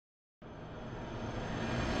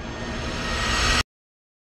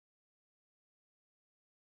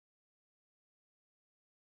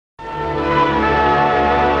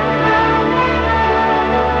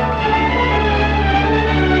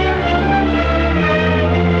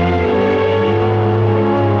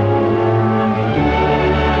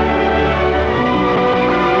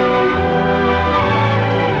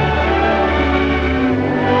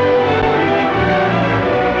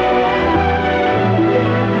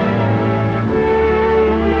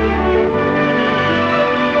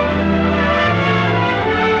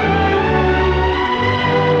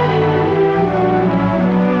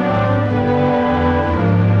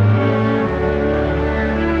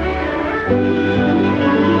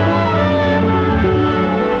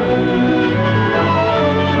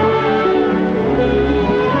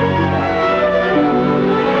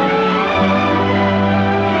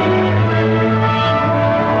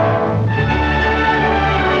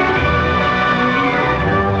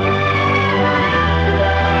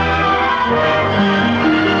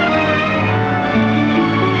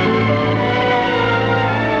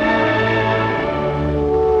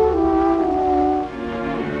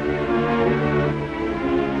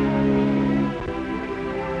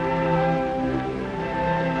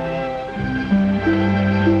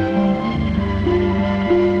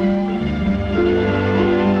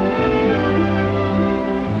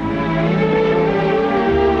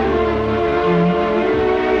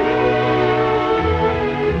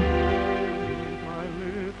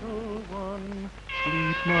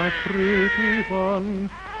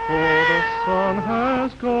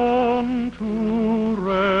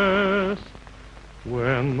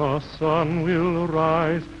When the sun will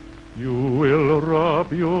rise, you will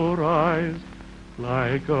rub your eyes.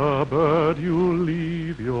 Like a bird you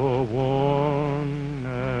leave your warm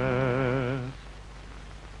nest.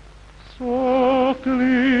 Softly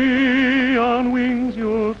on wings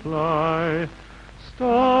you'll fly,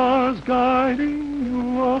 stars guiding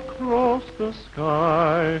you across the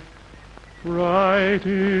sky. Right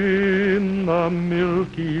in the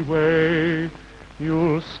Milky Way,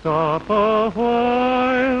 you'll stop a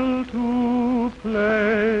while to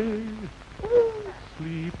play.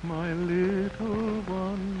 Sleep, my little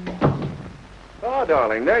one. Oh,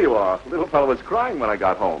 darling, there you are. The little fellow was crying when I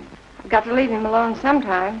got home. Got to leave him alone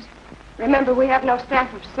sometimes. Remember, we have no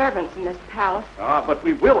staff of servants in this palace. Ah, but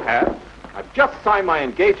we will have. I've just signed my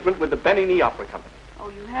engagement with the Benigni Opera Company. Oh,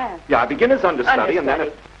 you have? Yeah, I begin as understudy, and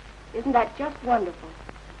then... Isn't that just wonderful?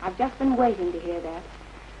 I've just been waiting to hear that.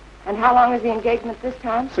 And how long is the engagement this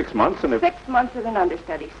time? 6 months, and if... 6 months at an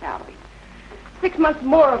understudy salary. 6 months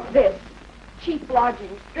more of this. Cheap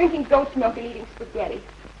lodgings, drinking goat's milk and eating spaghetti.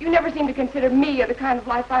 You never seem to consider me or the kind of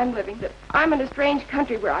life I'm living. That I'm in a strange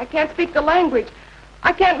country where I can't speak the language.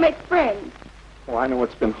 I can't make friends. Oh, I know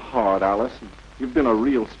it's been hard, Alice. You've been a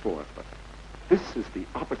real sport, but this is the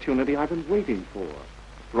opportunity I've been waiting for.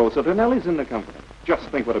 Rosa Donnelly's in the company. Just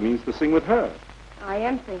think what it means to sing with her. I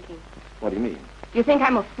am thinking. What do you mean? Do you think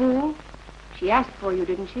I'm a fool? She asked for you,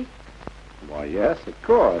 didn't she? Why, yes, of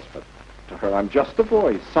course, but to her I'm just a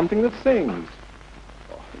voice, something that sings.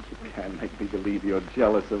 Oh, you can't make me believe you're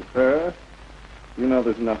jealous of her. You know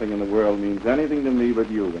there's nothing in the world means anything to me but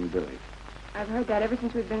you and Billy. I've heard that ever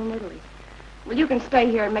since we've been in Italy. Well, you can stay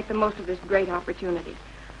here and make the most of this great opportunity.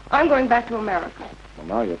 I'm going back to America. Well,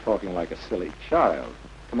 now you're talking like a silly child.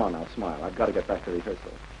 Come on now, smile. I've got to get back to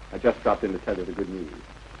rehearsal. I just dropped in to tell you the good news.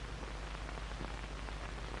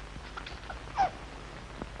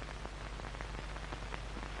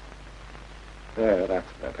 There,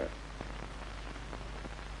 that's better.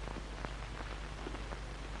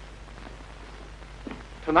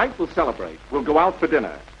 Tonight we'll celebrate. We'll go out for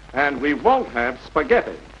dinner. And we won't have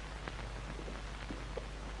spaghetti.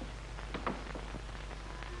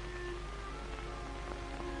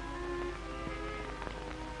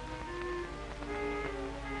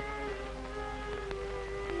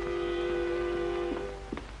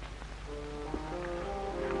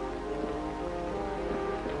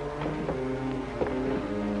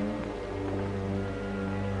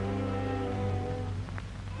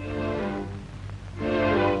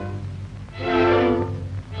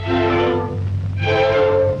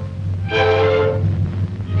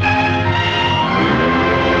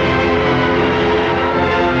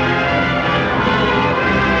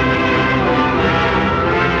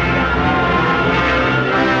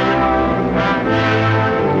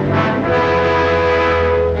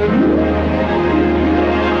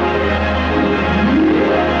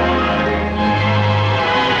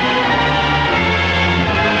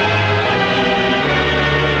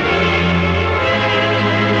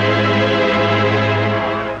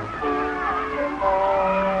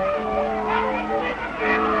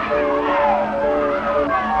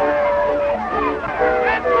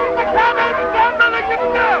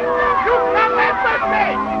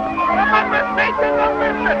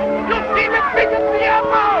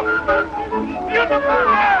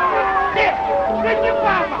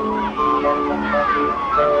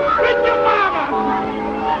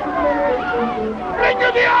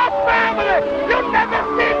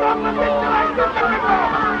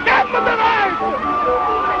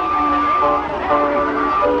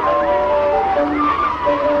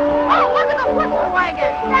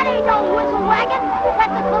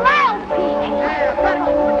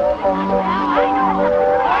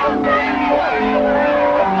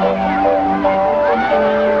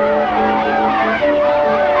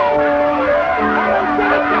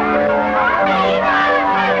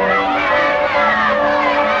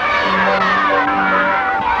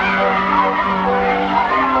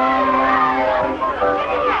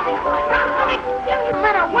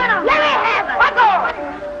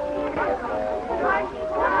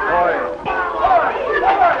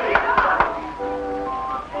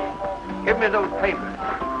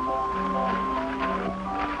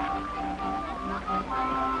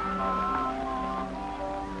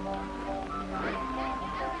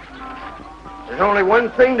 There's only one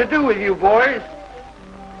thing to do with you boys.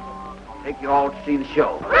 Take you all to see the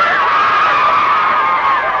show.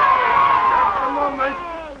 A moment.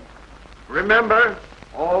 Remember,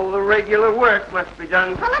 all the regular work must be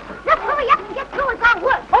done. Well, let's hurry up and get through with our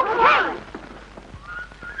work. Okay.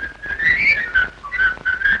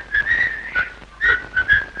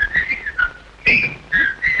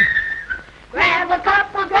 Grab a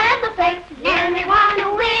cup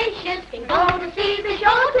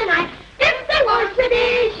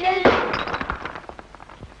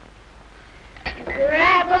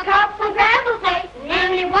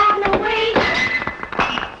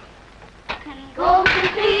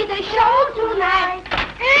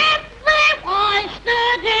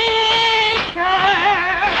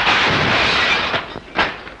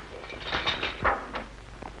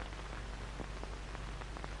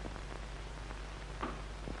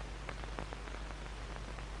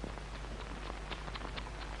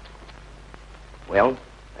Well,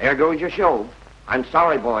 there goes your show. I'm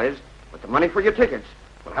sorry, boys, but the money for your tickets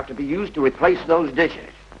will have to be used to replace those dishes.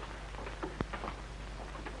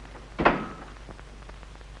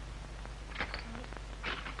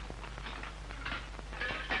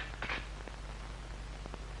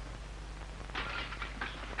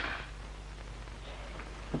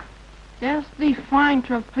 There's the fine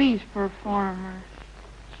trapeze performers.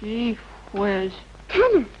 Gee whiz.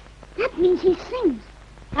 Tenor, that means he sings.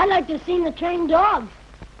 I like to sing the trained dogs.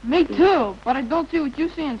 Me too, but I don't see what you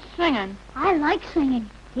see in singing. I like singing.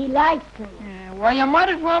 He likes to. Yeah, well, you might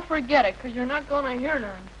as well forget it, because you're not going to hear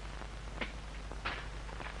none.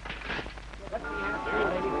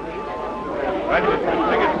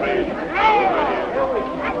 Tickets, please.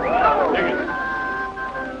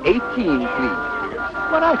 18, please.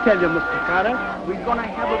 What I tell you, Mr. Carter, we're going to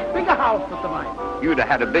have a bigger house for tonight. You'd have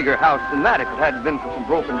had a bigger house than that if it hadn't been for some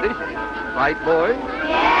broken dishes. Right, boys?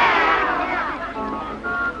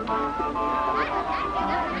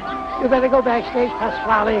 You better go backstage,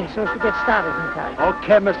 Pasquale, so as to get started in time.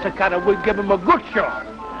 Okay, Mr. Carter, we'll give him a good show.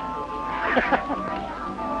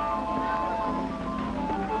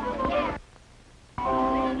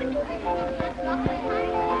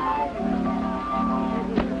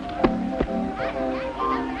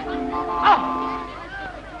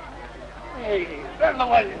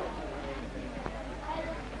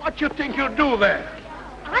 What you think you'll do there?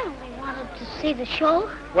 I only wanted to see the show.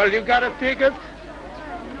 Well, you got a ticket?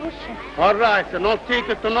 No, sir. All right, so no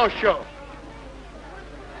ticket to no show.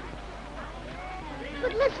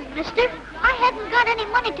 But listen, mister, I haven't got any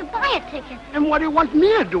money to buy a ticket. And what do you want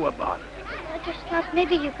me to do about it? I just thought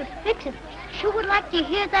maybe you could fix it. Sure would like to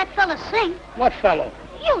hear that fella sing. What fellow?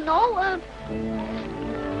 You know,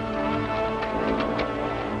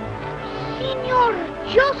 Signor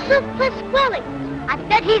Joseph Pasquale. I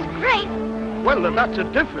bet he's great. Well, then that's a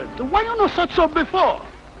difference. Why you not said so before?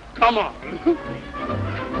 Come on.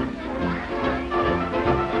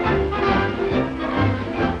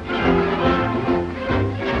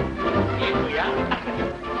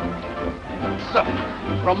 So,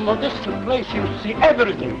 from a distant place, you see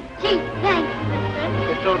everything. Gee, thanks,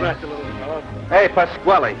 mister. It's all right, little fellow. Hey,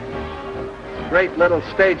 Pasquale. Great little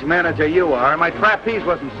stage manager you are. My trapeze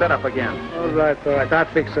wasn't set up again. All right. I'll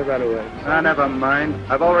fix it that way. Ah, never mind.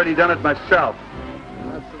 I've already done it myself.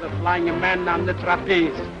 That's the flying man on the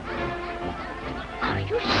trapeze. Are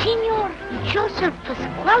you Signor Joseph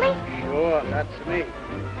Pasquale? Sure, that's me.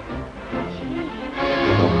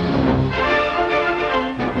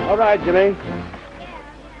 All right, Jimmy.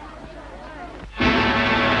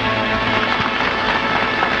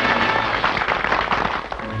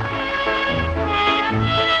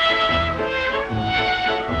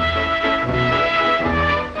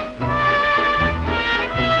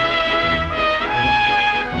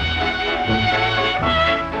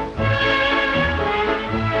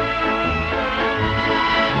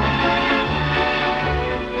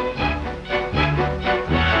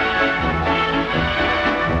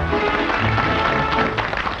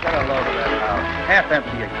 Half empty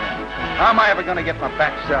again. How am I ever going to get my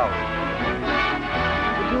back salary?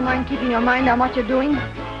 Would you mind keeping your mind on what you're doing?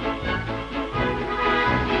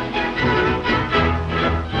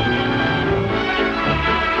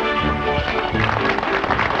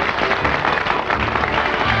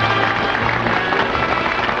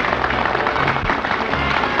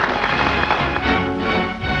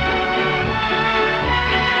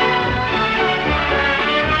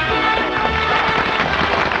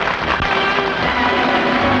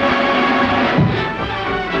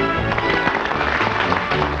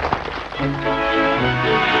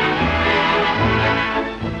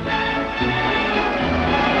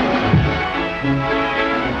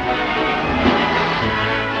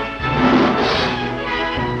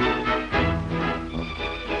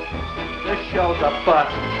 A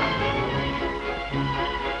bust.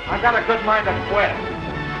 I got a good mind to quit.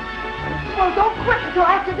 Well, don't quit until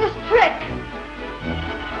after this trick.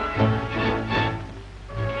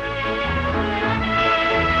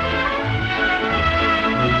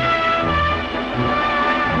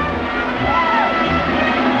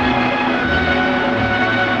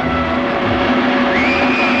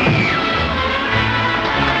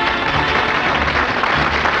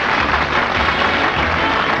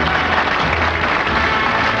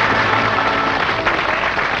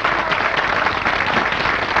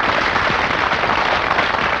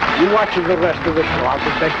 You watching the rest of the show. I'll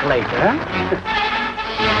be back later, huh?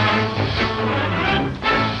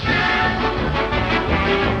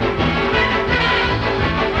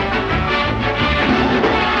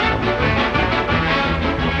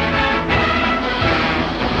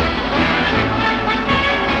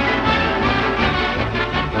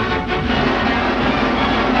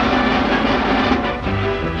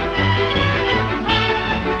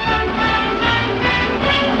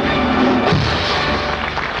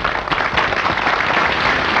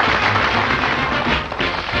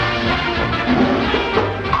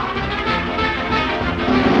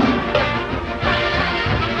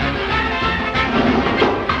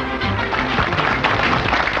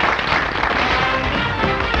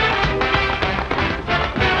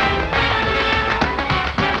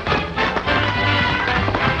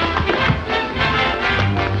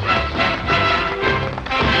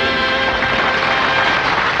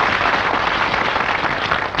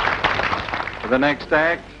 The next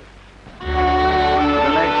act. The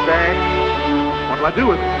next act. What'll I do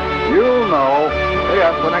with it? You'll know.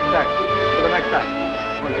 Yes, the next act. To the next act.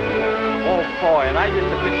 Oh, boy, and I used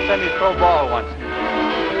to pitch semi-pro ball once.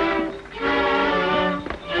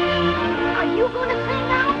 Are you going to sing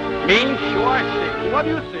now? Me? Sure, I sing. What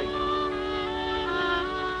do you think?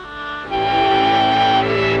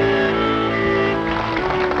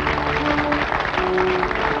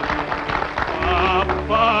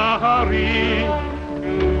 Appari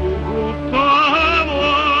tutto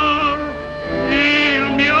amor, il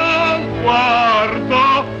mio sguardo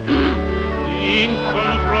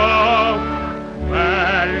incontrò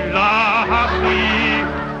bella qui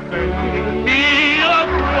per il mio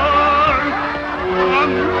cuor,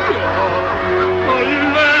 con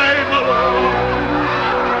lei volò,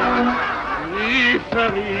 mi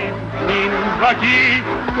ferì, mi invaghì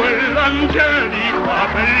quell'angelica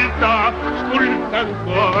beltà, sculta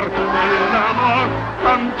ancor nell'amor,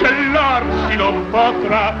 cancellarsi non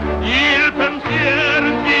potrà il pensier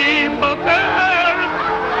di poter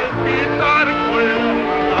palpitar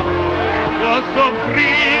quella, può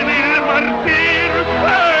soffrire il martir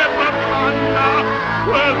se m'affanna,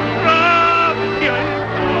 quest'abbia il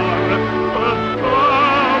cor,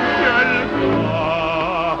 quest'abbia il cor.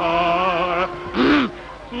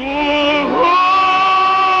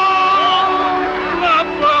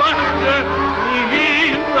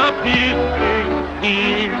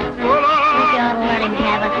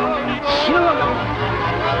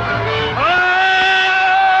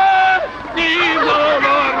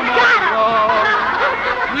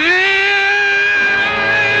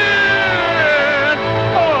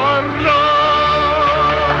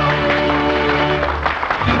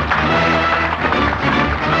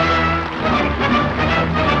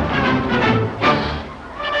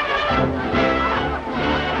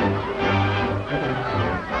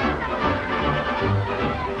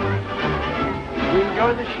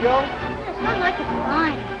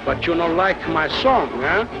 But you don't like my song,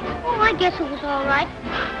 huh? Oh, I guess it was all right.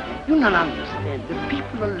 You don't understand. The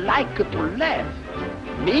people like to laugh.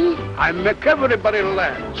 Me, I make everybody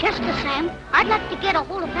laugh. Just the same, I'd like to get a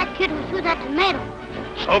hold of that kid who threw that tomato.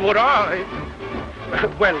 So would I.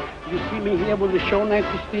 Well, you see me here with the show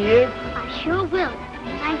next year? I sure will.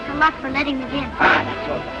 Thanks a lot for letting me in. Ah, that's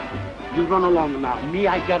all right. You run along now. Me,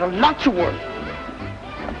 I got a lot of work.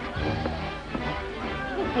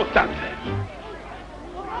 Put that there.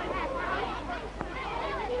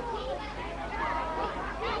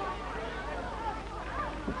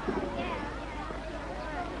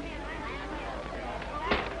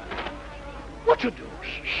 What you do?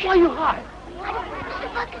 Why you hide? I don't want Mr.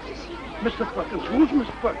 Perkins to see me. Mr. Perkins? Who's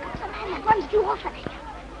Mr. Perkins? The man that runs the orphanage.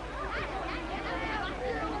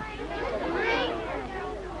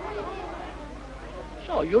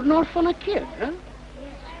 So, you're an orphan kid, huh?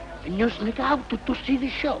 And you sneak out to see the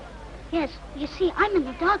show? Yes, you see, I'm in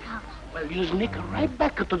the doghouse. Well, you sneak right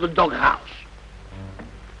back into the doghouse.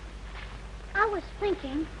 I was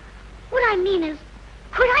thinking, what I mean is,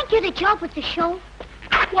 could I get a job with the show?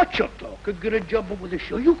 What you talking? Get a job with the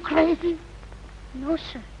show? You crazy? No,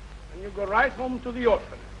 sir. And you go right home to the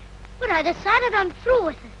orphanage. But I decided I'm through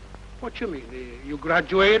with it. What you mean? You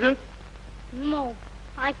graduated? No,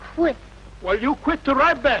 I quit. Well, you quit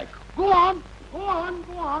right back. Go on. Go on.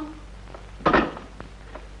 Go on.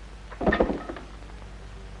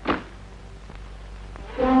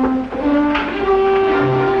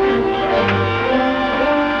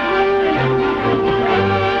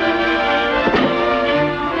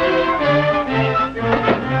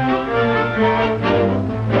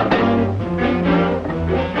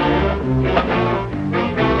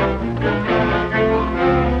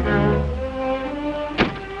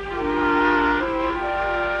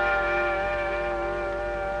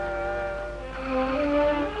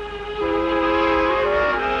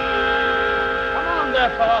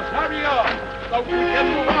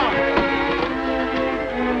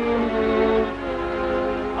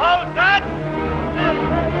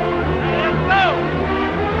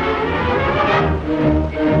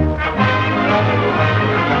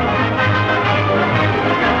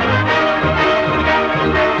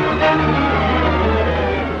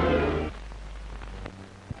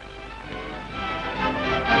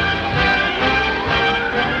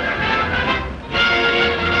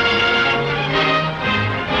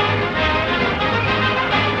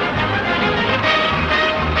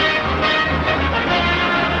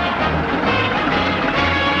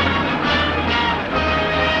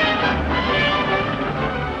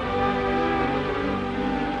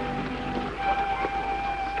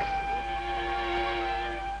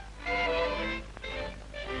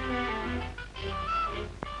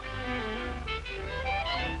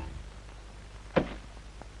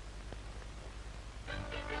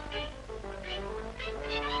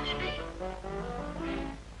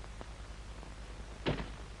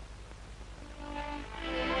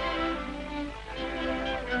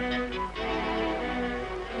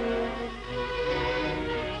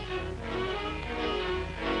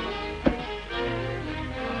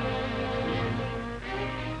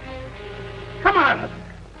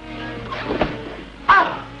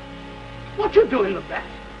 What you do in the back?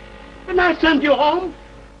 Didn't I send you home?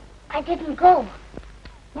 I didn't go.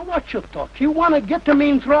 Now, what you talk? You want to get me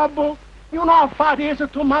in trouble? You know how far it is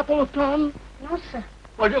to Mapleton? No, sir.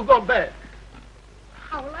 Well, you go back.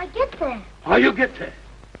 How will I get there? How you get there?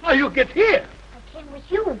 How you get here? I came with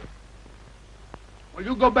you. Well,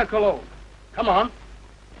 you go back alone. Come on.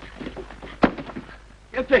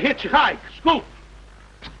 Get the hitchhike. Scoot.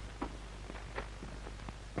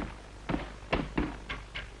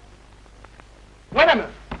 Wait a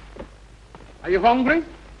minute. Are you hungry?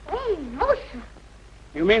 Oh, no, sir.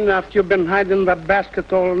 You mean after you've been hiding in that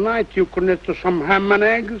basket all night, you couldn't eat some ham and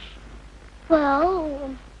eggs?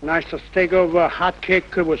 Well... Nice to steak over a hot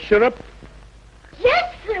cake with syrup?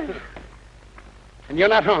 Yes, sir. And you're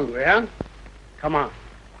not hungry, huh? Come on.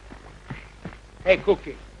 Hey,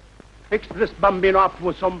 Cookie, fix this bambino up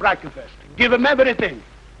with some breakfast. Give him everything.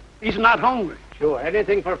 He's not hungry. Sure,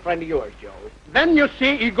 anything for a friend of yours, Joe. Then you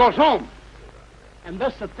see he goes home. And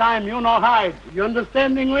that's the time you know hide. You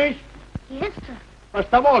understand English? Yes, sir.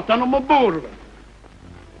 Questa volta non mi burlo.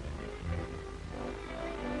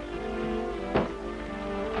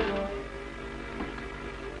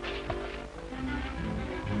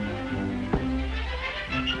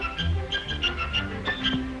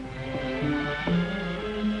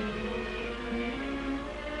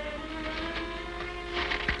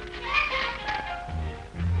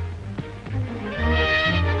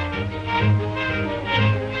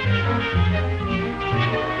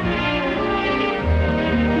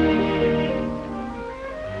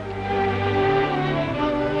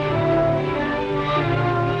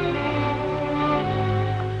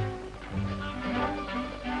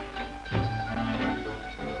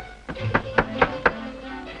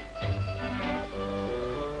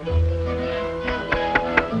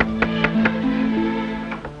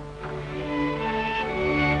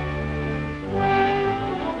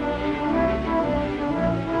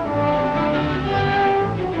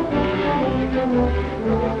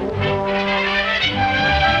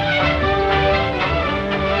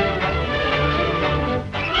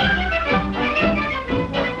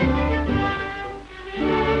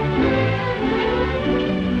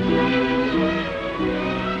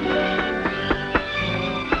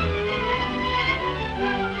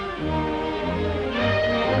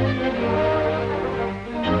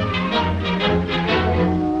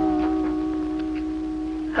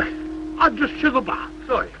 Just sugar bar.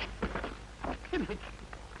 Sorry.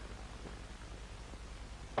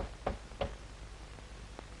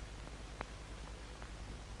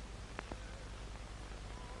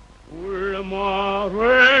 Il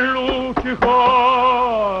mare luccico,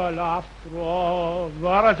 l'astro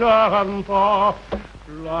d'argento,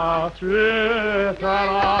 la città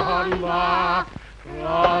l'anda,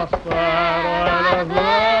 la stella e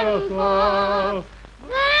l'alto.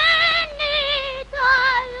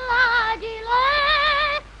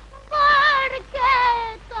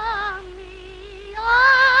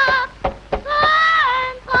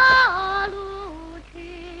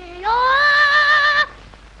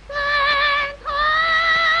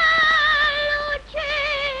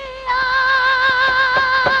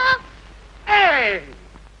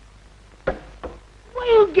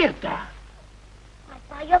 Get that? I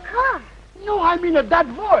saw your car. No, I mean that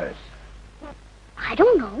voice. I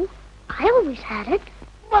don't know. I always had it.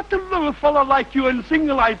 But a little fella like you and sing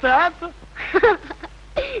like that?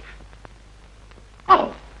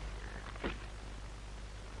 Oh.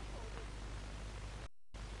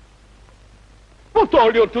 Who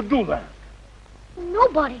told you to do that?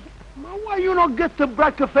 Nobody. Now, why you not get to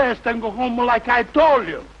breakfast and go home like I told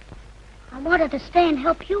you? I wanted to stay and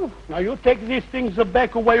help you. Now, you take these things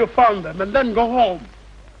back where you found them and then go home.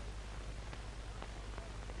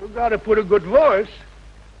 You got a pretty good voice,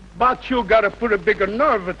 but you got a pretty bigger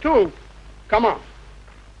nerve, too. Come on.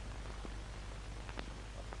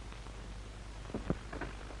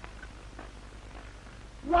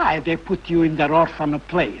 Why they put you in that orphan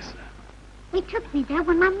place? They took me there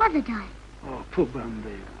when my mother died. Oh, poor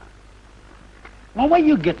baby. Well, where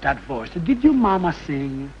you get that voice? Did your mama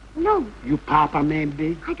sing? No. You papa,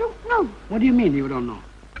 maybe? I don't know. What do you mean you don't know?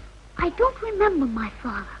 I don't remember my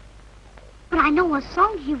father. But I know a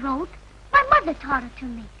song he wrote. My mother taught it to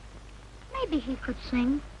me. Maybe he could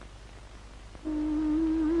sing.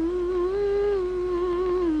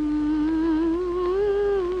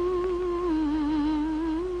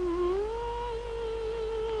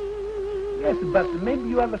 Yes, but maybe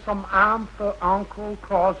you have some aunt, uncle,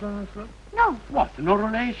 cousins? No. What, no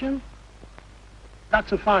relation?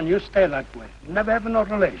 That's fine. You stay that way. You never have no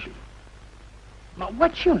relation. Now,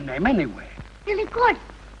 what's your name, anyway? Billy Gordon.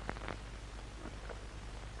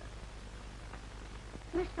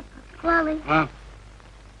 Mr. Pasquale, Huh?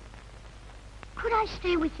 could I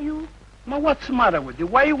stay with you? Well, what's the matter with you?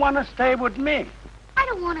 Why you want to stay with me? I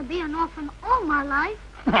don't want to be an orphan all my life.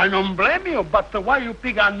 I don't blame you, but why you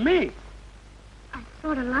pick on me? I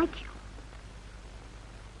sort of like you.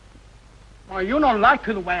 Well, you don't like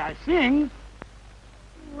the way I sing.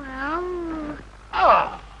 Well,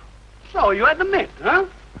 Oh, so you admit, huh?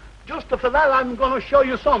 Just for that, I'm going to show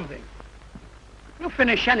you something. You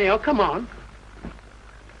finish anyhow, come on.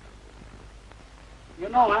 You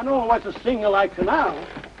know, I know what to sing like now.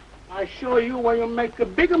 I show you where you make a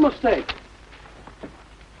bigger mistake.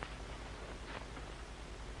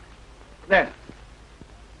 There.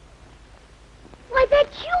 why,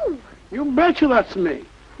 that's you. You betcha that's me.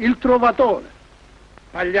 Il Trovatore.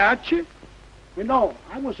 Pagliacci. You know,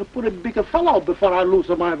 I was a pretty big fellow before I lose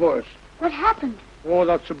my voice. What happened? Oh,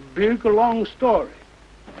 that's a big, long story.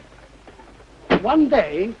 One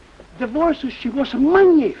day, the voice, she was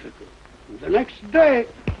magnificent. The next day,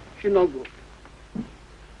 she no good.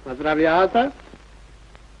 La traviata?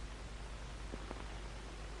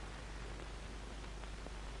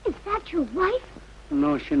 Is that your wife?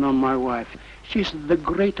 No, she's not my wife. She's the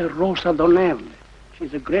great Rosa Donelli.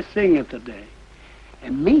 She's a great singer today.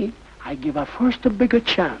 And me, I give her first a bigger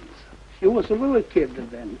chance. She was a little kid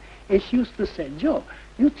then. And she used to say, Joe,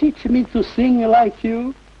 you teach me to sing like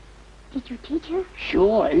you? Did you teach her?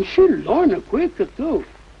 Sure, and she learned quicker, too.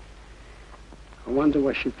 I wonder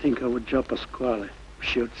what she'd think of Joe Pasquale if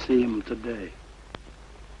she'd see him today.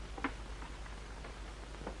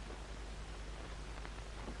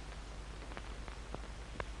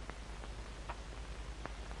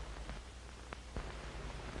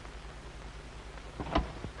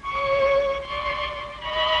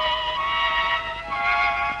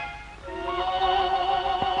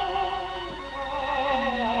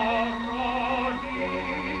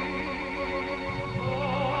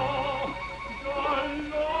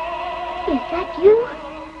 Is that you?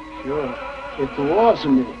 Sure, it was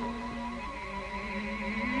me.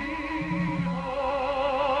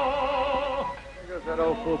 There's that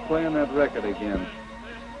old fool playing that record again.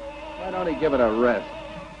 Why don't he give it a rest?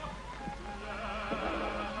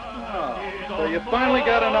 Oh, so you finally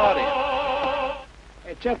got an audience.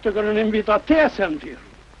 E certo che non invito a te a sentire.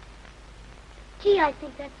 Gee, I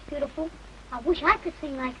think that's beautiful. I wish I could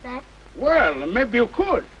sing like that. Well, maybe you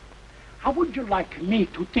could. How would you like me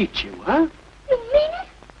to teach you, huh? You mean it?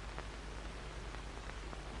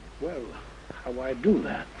 Well, how I do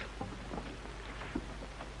that?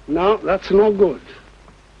 No, that's no good.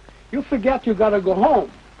 You forget you gotta go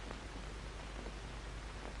home.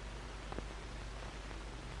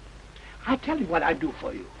 I tell you what I do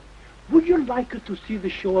for you. Would you like to see the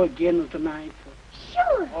show again tonight?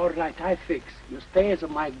 Sure. All right, I fix. You stay as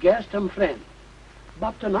my guest and friend.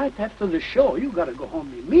 But tonight after the show, you gotta go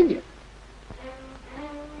home immediately.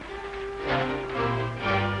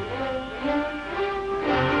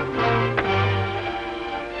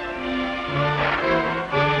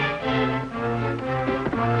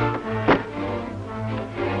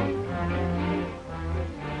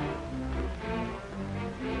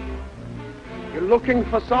 You looking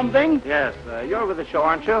for something? Yes, you're with the show,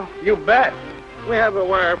 aren't you? You bet. We have a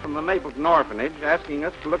wire from the Mapleton Orphanage asking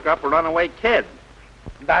us to look up a runaway kid.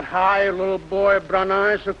 That high little boy, brown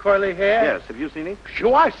eyes, or curly hair? Yes, have you seen him?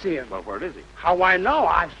 Sure, I see him. Well, where is he? How I know?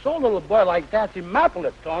 I saw a little boy like that in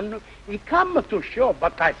Mapleton. He come to show,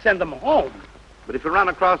 but I send him home. But if you run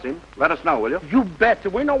across him, let us know, will you? You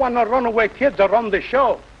bet. We don't want no runaway kids to run the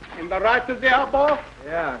show. In the right to the elbow?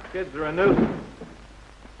 Yeah, kids are a nuisance.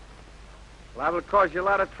 Liable to cause you a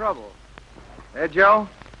lot of trouble. Eh, Joe?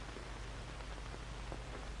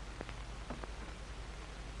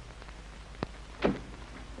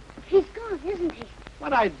 He's gone, isn't he?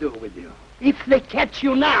 What I do with you? If they catch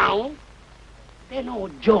you now, they know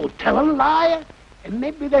Joe tell a lie, and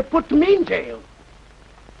maybe they put me in jail.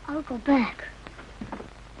 I'll go back.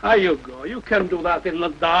 How you go? You can't do that in the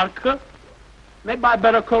dark. Maybe I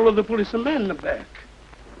better call the policeman back.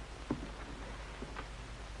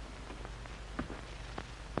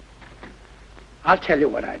 I'll tell you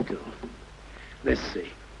what I do. Let's see.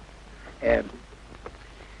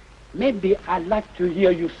 Maybe I'd like to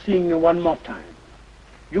hear you sing one more time.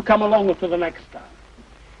 You come along to the next time.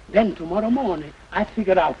 Then tomorrow morning, I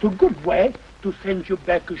figure out a good way to send you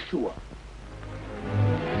back sure.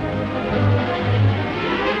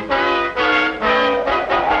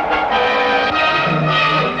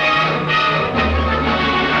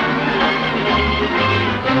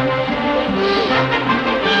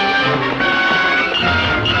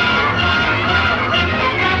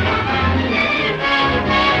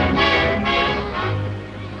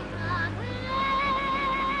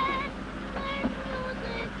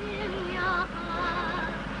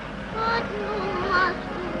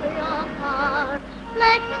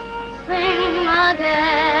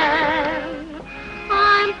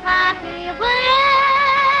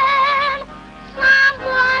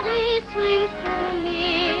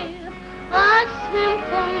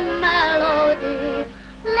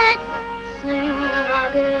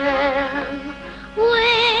 again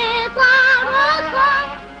without a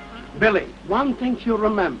song. Billy, one thing you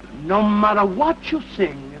remember, no matter what you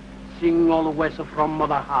sing, sing always from the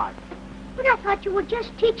heart. But I thought you were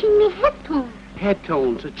just teaching me head tones. Head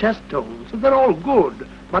tones, chest tones, they're all good,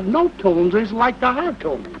 but no tones is like the heart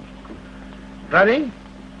tones. Ready?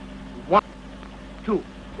 1, 2.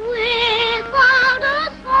 Without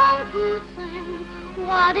a song to sing,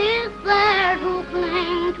 what is there to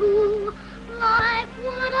cling to? Life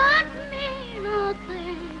wouldn't mean a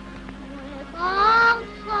thing without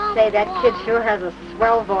song. Say, that kid sure has a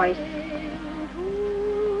swell voice.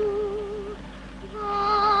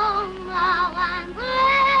 Now and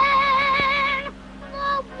then,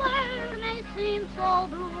 the world may seem so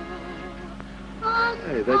blue.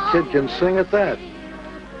 Hey, that kid can sing at that.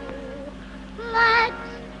 Let's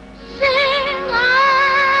sing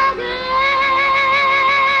again.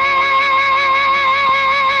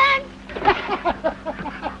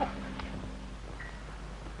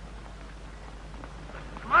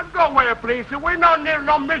 Let's go away, please. We don't need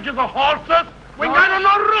no midgets or horses. We got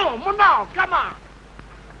no room. No, come on.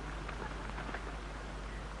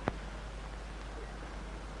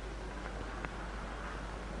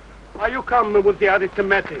 Why you coming with the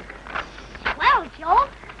arithmetic? Well, Joe,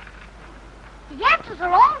 the answers are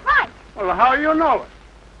all right. Well, how you know it?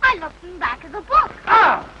 I looked in the back of the book.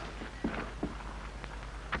 Ah!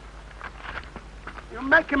 You're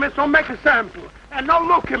making me so make a sample, and no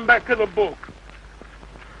looking back at the book.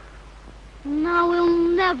 Now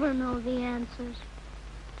we'll never know the answers.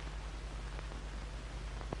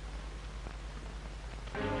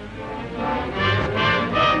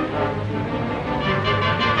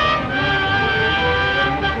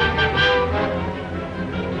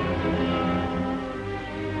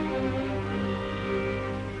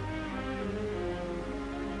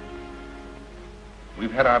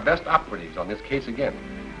 We've had our best operatives on this case again.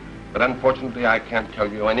 But unfortunately, I can't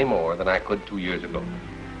tell you any more than I could 2 years ago.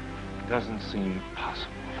 It doesn't seem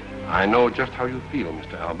possible. I know just how you feel,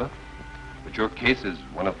 Mr. Alba. But your case is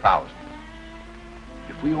one of thousands.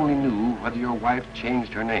 If we only knew whether your wife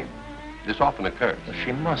changed her name. This often occurs.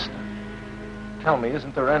 She must have. Tell me,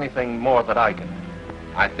 isn't there anything more that I can do?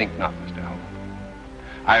 I think not, Mr. Alba.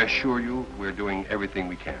 I assure you we're doing everything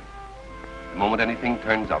we can. The moment anything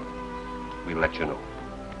turns up, we'll let you know.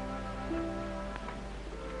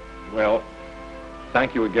 Well,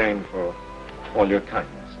 thank you again for all your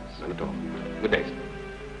kindnesses. Not at all. Good day, sir.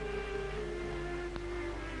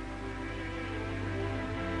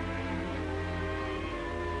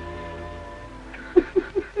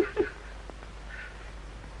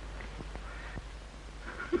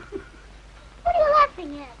 What are you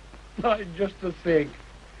laughing at? I just to think.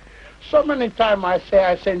 So many times I say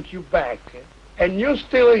I sent you back, and you're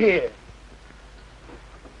still here.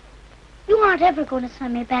 You aren't ever going to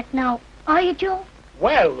send me back now, are you, Joe?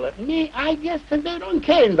 Well, me, I guess that they don't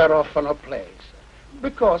care in that orphan place.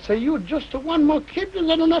 Because you just one more kid is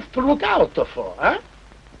not enough to look out for, huh?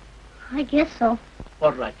 I guess so.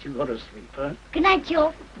 All right, you go to sleep, huh? Good night,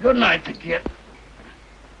 Joe. Good night, kid.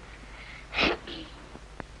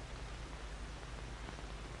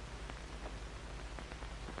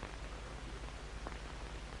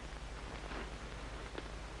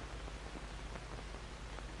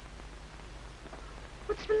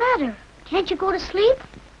 What's the matter? Can't you go to sleep?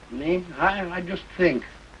 Me? I just think.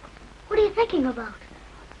 What are you thinking about?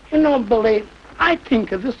 You know, Billy, I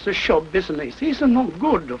think this show business isn't no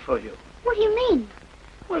good for you. What do you mean?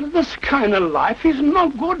 Well, this kind of life is no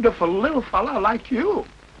good for a little fella like you.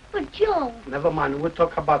 But, Joe... Never mind, we'll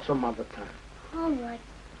talk about some other time. All right.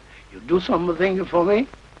 You do something for me?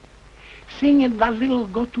 Sing that little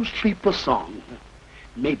go-to-sleep song.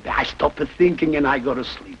 Maybe I stop thinking and I go to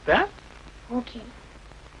sleep, eh? Okay.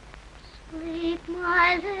 Sleep,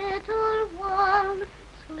 my little one,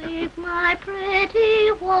 sleep, my pretty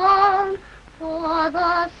one, for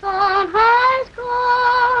the sun has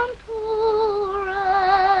gone to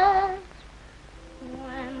rest.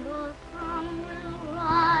 When the sun will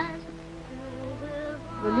rise,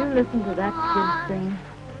 Will you listen to that kid sing?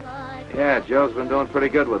 Yeah, Joe's been doing pretty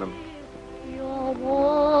good with him. Your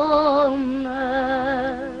warmness,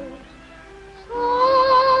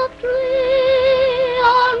 softly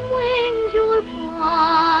on wings you'll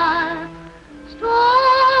fly,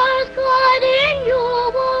 stars guiding you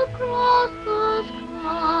across the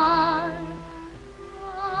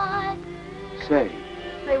sky. Say,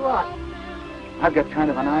 what? I've got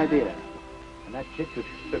kind of an idea. And that kid could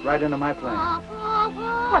fit right into my plan.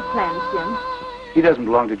 What plans, Jim? He doesn't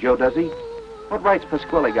belong to Joe, does he? What rights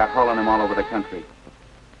Pasquale got hauling him all over the country?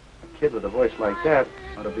 A kid with a voice like that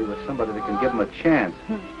ought to be with somebody that can give him a chance.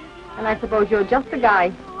 And I suppose you're just the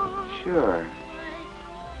guy. Sure.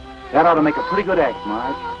 That ought to make a pretty good act,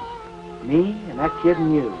 Marge. Me and that kid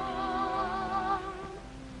and you.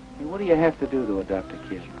 Hey, what do you have to do to adopt a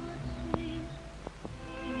kid?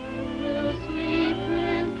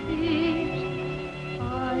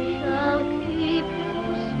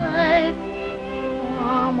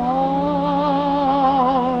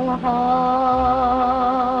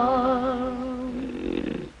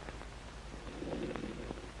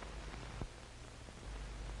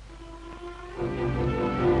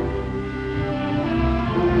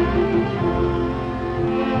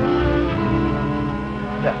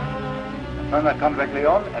 Turn that contract,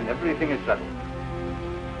 Leon, and everything is settled.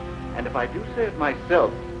 And if I do say it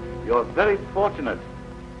myself, you're very fortunate.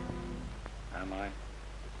 Am I?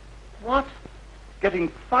 What?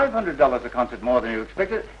 Getting $500 a concert more than you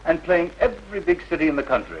expected, and playing every big city in the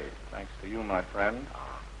country. Thanks to you, my friend.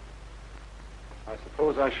 I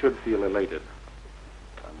suppose I should feel elated.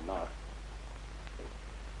 I'm not.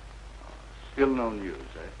 Still no news,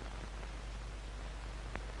 eh?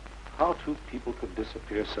 How two people could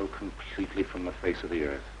disappear so completely from the face of the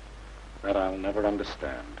earth, that I'll never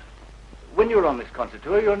understand. When you're on this concert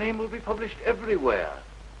tour, your name will be published everywhere.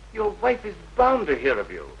 Your wife is bound to hear of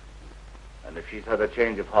you. And if she's had a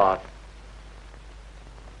change of heart,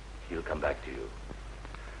 she'll come back to you.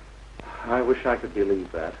 I wish I could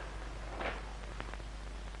believe that.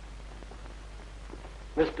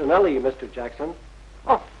 Miss Donnelly, Mr. Jackson.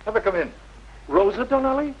 Oh, have her come in. Rosa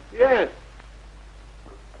Donnelly? Yes.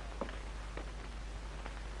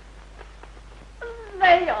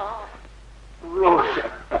 They are.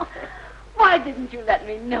 Rosa. Why didn't you let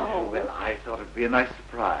me know? Well, I thought it'd be a nice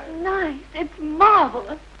surprise. Nice. It's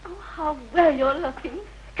marvelous. Oh, how well you're looking.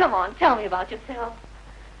 Come on, tell me about yourself.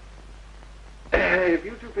 If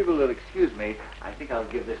you two people will excuse me, I think I'll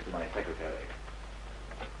give this to my secretary.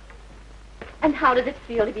 And how does it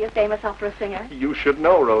feel to be a famous opera singer? You should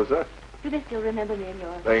know, Rosa. Do they still remember me and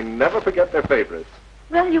yours? They never forget their favorites.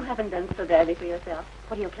 Well, you haven't done so badly for yourself.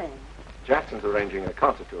 What are you playing? Jackson's arranging a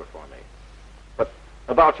concert tour for me. But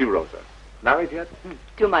about you, Rosa. Married yet?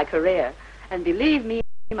 To my career. And believe me,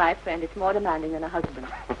 my friend, it's more demanding than a husband.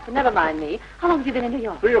 But never mind me. How long have you been in New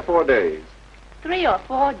York? 3 or 4 days. 3 or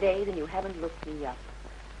 4 days, and you haven't looked me up.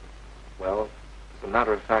 Well, as a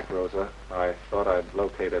matter of fact, Rosa, I thought I'd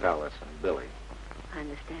located Alice and Billy. I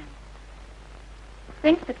understand.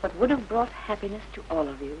 Think that what would have brought happiness to all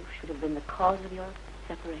of you should have been the cause of your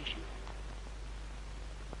separation.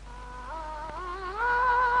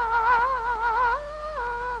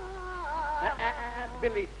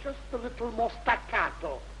 Billy, just a little more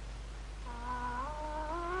staccato.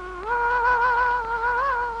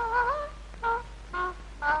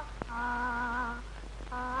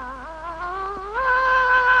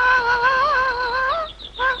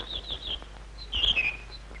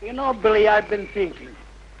 You know, Billy, I've been thinking.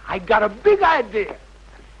 I got a big idea.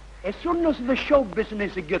 As soon as the show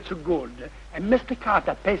business gets good and Mr.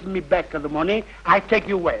 Carter pays me back the money, I take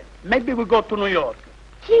you away. Maybe we go to New York.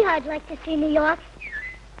 Gee, I'd like to see New York.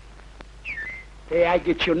 Hey, I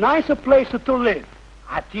get you a nicer place to live.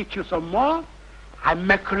 I teach you some more. I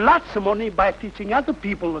make lots of money by teaching other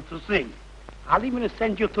people to sing. I'll even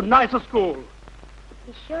send you to nicer school.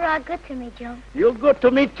 You sure are good to me, Joe. You're good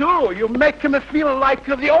to me, too. You make me feel like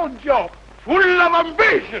the old Joe, full of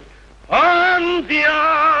ambition.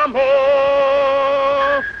 Andiamo!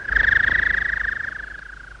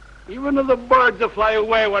 Even the birds fly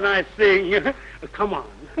away when I sing. Come on.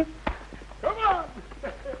 Come on.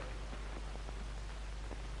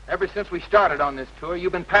 Ever since we started on this tour,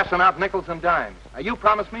 you've been passing out nickels and dimes. Now, you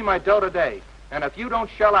promised me my dough today. And if you don't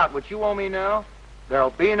shell out what you owe me now, there'll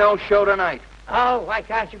be no show tonight. Oh, why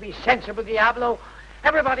can't you be sensible, Diablo?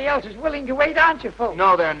 Everybody else is willing to wait, aren't you, folks?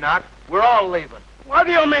 No, they're not. We're all leaving. What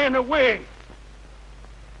do you mean, we?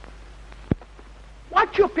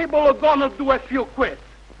 What you people are gonna do if you quit?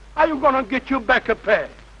 Are you gonna get your back pay?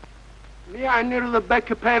 Me, I need the back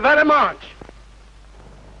pay very much.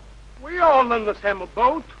 We all in the same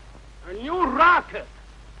boat, and you rock it.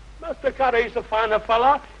 Mr. Carter is a fine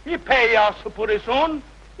fella. He pay us pretty soon.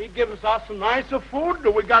 He gives us nicer food.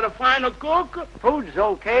 We got a finer cook. Food's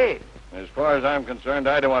okay. As far as I'm concerned,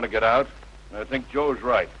 I don't want to get out. I think Joe's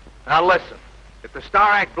right. Now, listen. If the star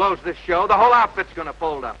act blows this show, the whole outfit's going to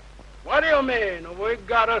fold up. What do you mean? We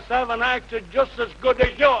got us have an actor just as good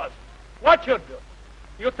as yours. What you do?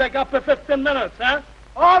 You take up for 15 minutes, huh?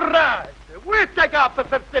 All right. We take up for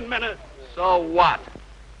 15 minutes. So what?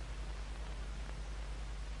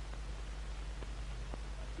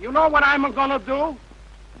 You know what I'm gonna do?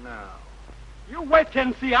 No. You wait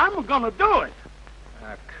and see. I'm gonna do it.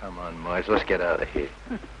 Ah, come on, Moise. Let's get out of here.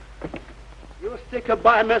 You stick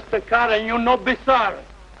by Mr. Carter and you no be sorry.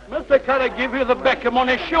 Mr. Carter give you the back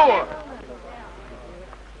money, sure.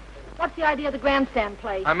 What's the idea of the grandstand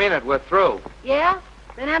place? I mean it. We're through. Yeah?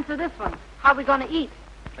 Then answer this one. How are we going to eat?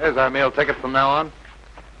 Here's our meal ticket from now on.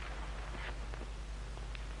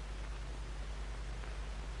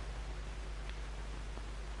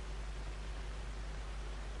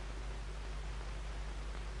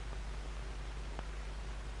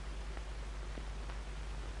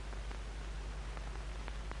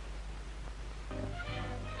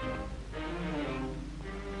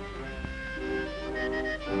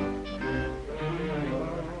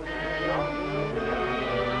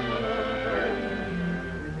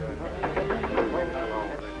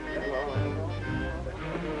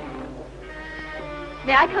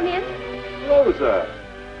 May I come in? Rosa.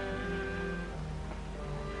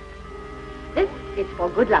 This is for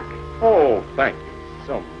good luck. Oh, thank you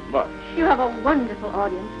so much. You have a wonderful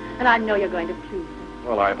audience, and I know you're going to please them.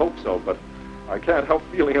 Well, I hope so, but I can't help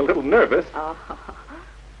feeling a little nervous.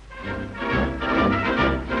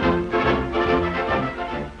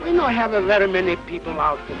 We don't have very many people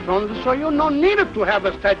out in front, so you no need to have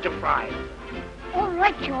a stage fright. All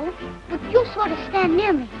right, Joe, but you sort of stand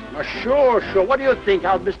near me. Sure. What do you think?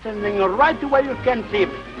 I'll be standing right where you can see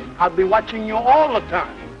me. I'll be watching you all the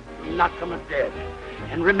time. You're not coming dead.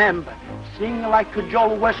 And remember, sing like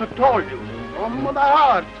Joe West told you, from the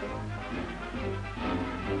heart.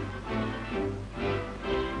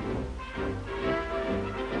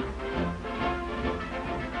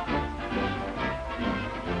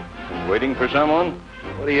 Waiting for someone?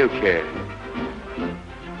 What do you care?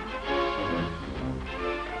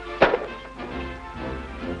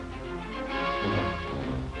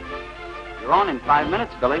 You're on in 5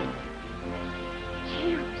 minutes, Billy.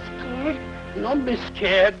 Gee, I'm scared. Don't be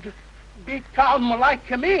scared. Be calm like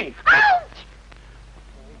me. Ouch!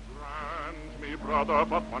 Grant me, brother,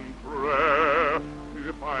 but one prayer.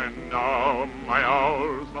 If I now my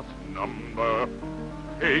hours must number,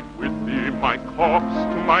 take with thee my corpse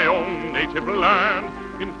to my own native land.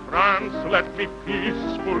 In France let me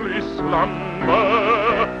peacefully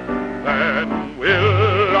slumber. Then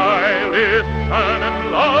will I listen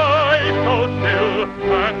and lie so still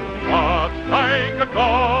and watch like a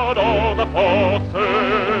god all the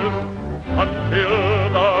forces until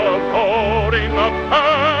the roaring of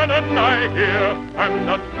cannon I hear and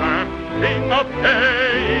the tramping of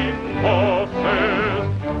gaying horses.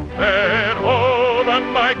 Then over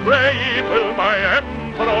my grave will my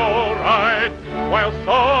emperor ride, while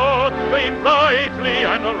swords gleam brightly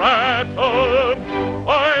and rattle,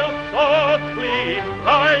 while swords gleam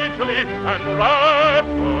brightly and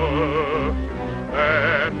rattle.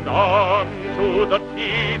 Then on to the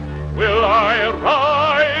teeth will I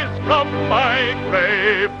rise from my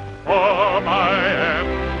grave for my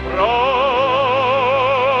emperor,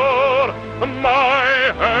 my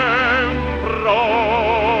emperor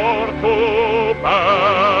to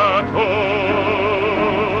battle.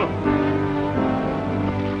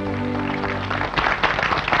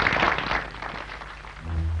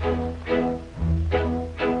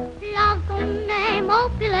 L'avonne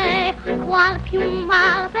mobile, qual più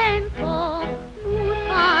mal vento,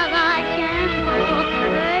 sarà cento,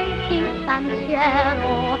 in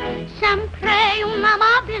pensiero, sempre un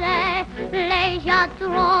amabile, lei già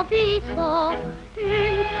troviso,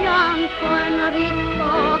 in fianco in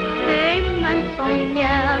ritmo, in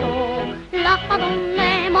menzognero, la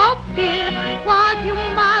donna mobile, quasi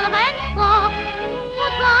un mal vento,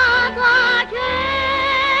 sarà cento,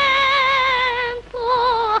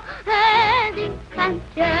 ed in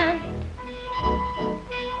pensiero.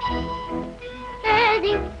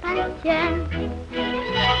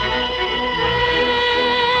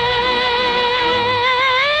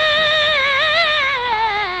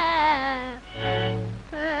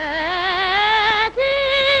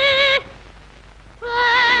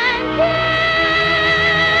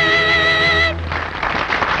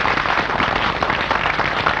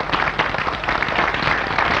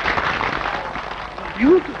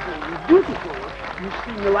 Beautiful. You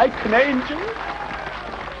sing like an angel.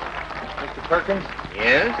 Mr. Perkins?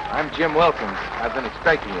 Yes? I'm Jim Wilkins. I've been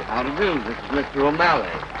expecting you. How do you do? This is Mr. O'Malley.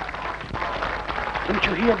 Don't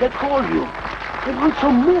you hear? They call you. They want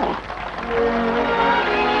some more.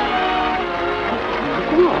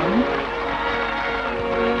 Go on.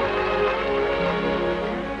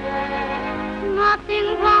 Nothing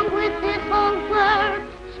wrong with this old world.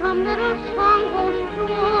 Some little song goes through.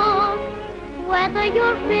 Whether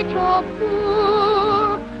you're rich or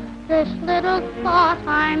poor, this little thought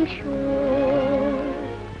I'm sure.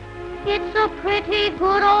 It's a pretty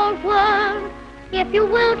good old world if you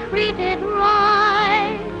will treat it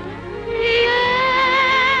right. Yeah.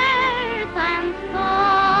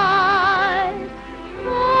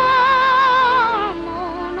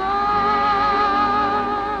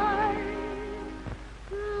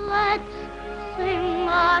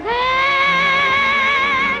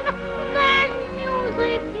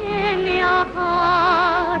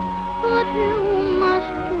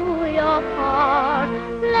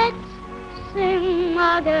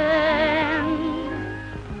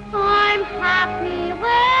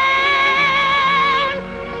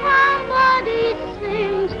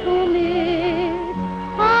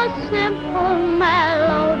 simple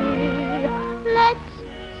melody. Let's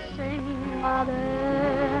sing of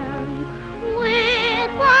them.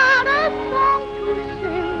 Without a song to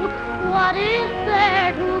sing, what is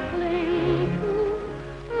there to cling to?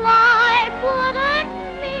 Life wouldn't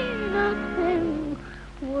mean a thing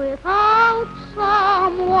without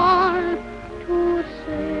someone to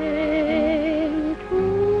sing to.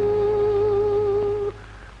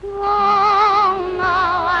 Oh,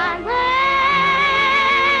 now and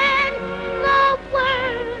then the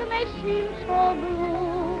world may seem so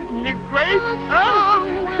blue. Nick Grace?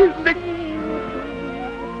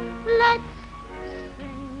 Let's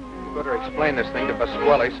You better explain this thing to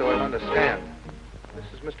Pasquale so he'll understand. This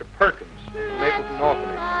is Mr. Perkins, Mapleton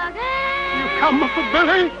Orphanage. You come for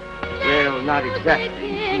Billy? Well, not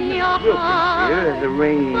exactly. Miss Wilkins here has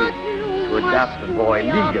arranged to adopt the boy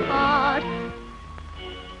legally.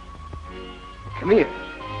 Come here.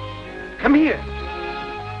 Come here.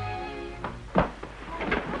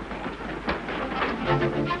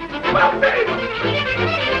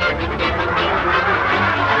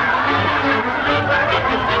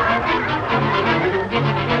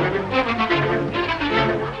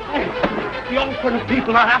 The orphan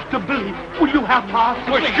people are after Billy. Will you help us?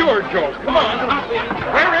 Well, sure, Joe. Come on.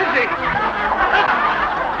 Where is he?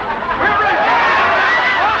 Where is he?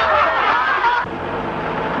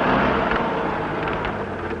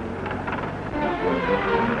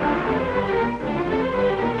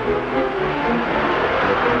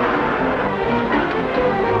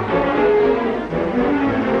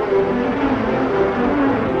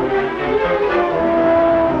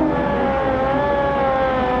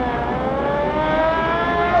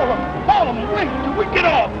 Get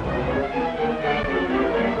off!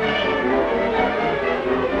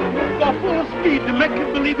 Go full speed to make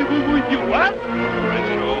him believe it was with you, huh? Right,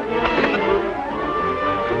 Joe.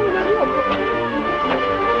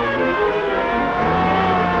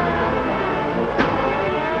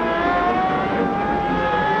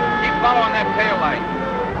 Keep following that tail light.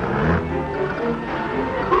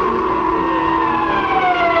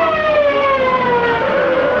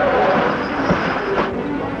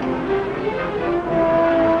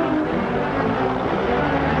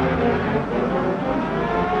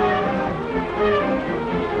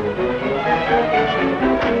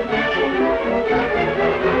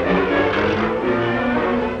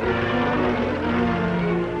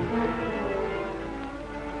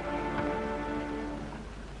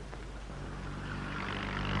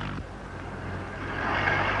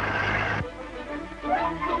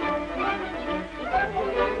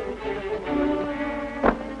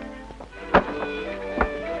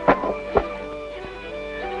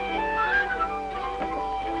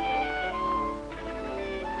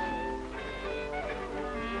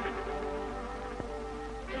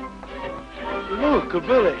 Look,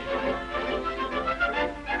 Billy.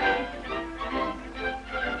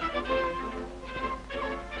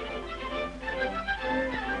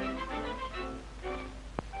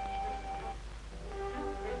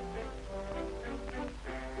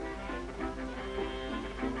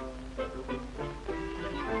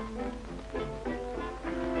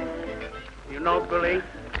 You know, Billy,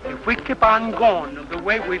 if we keep on going the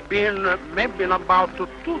way we've been, maybe in about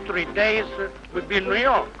 2-3 days, we'll be in New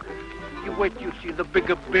York. You wait, you see the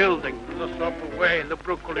bigger building, the subway, the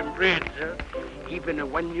Brooklyn Bridge.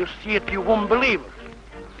 Even when you see it, you won't believe it.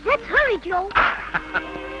 Let's hurry, Joe.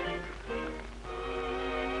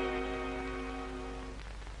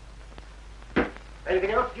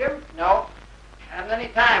 Anything else, Jim? No. Haven't any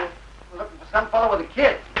time. We're looking for some fellow with a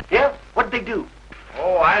kid. Yeah? What'd they do?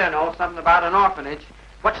 Oh, I don't know. Something about an orphanage.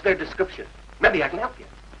 What's their description? Maybe I can help you.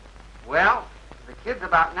 Well, the kid's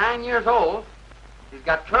about 9 years old. He's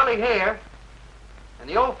got curly hair. And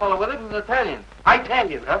the old fellow with him is an Italian.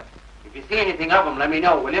 Italian, huh? If you see anything of him, let me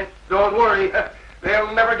know, will you? Don't worry.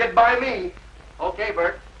 They'll never get by me. Okay,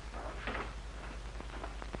 Bert.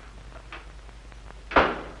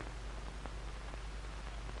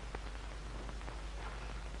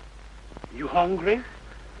 You hungry?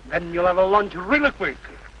 Then you'll have a lunch really quick.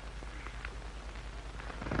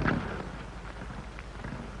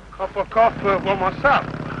 Cup of coffee for myself.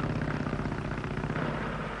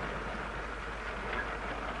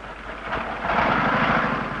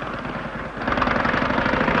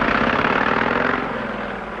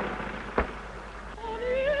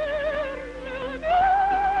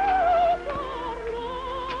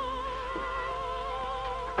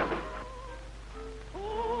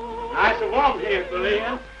 Nice and warm here, Billy.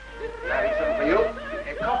 Got something for you?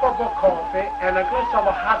 A cup of coffee and a glass of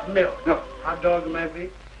hot milk. No. Hot dog, maybe.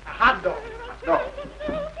 A hot dog. Hot dog.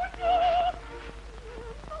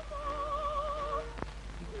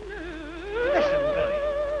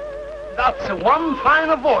 That's one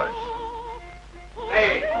fine voice.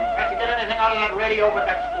 Hey, can't you get anything out of that radio but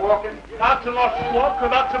that squawking? That's not squawk,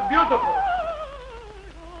 that's beautiful.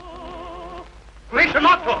 Listen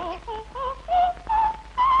up.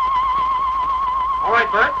 All right,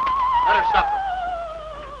 Bert. Let her suffer.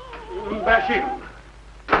 Bash in.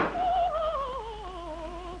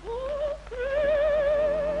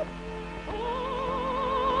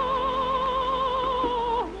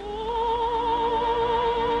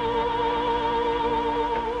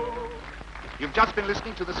 You've just been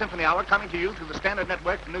listening to the Symphony Hour coming to you through the Standard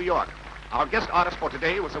Network from New York. Our guest artist for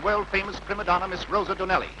today was the world-famous prima donna, Miss Rosa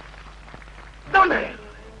Donnelly. Donnelly!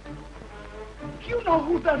 You know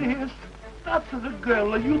who that is? That's the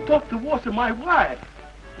girl you thought was my wife.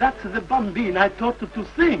 That's the bambina I taught her to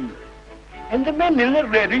sing. And the man in the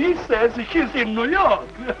radio, he says she's in New York.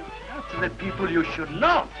 That's the people you should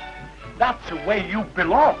know. That's the way you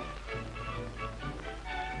belong.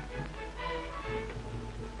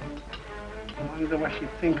 I wonder what she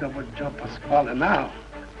think of what Joe Pasquale now.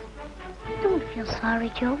 Don't feel sorry,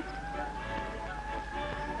 Joe.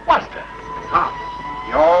 What's that? Tom.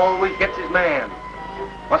 He always gets his man.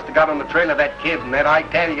 Must have got on the trail of that kid and that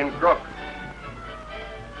Italian crook.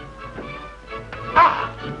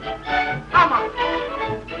 Ah! Come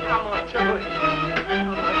on, Joey.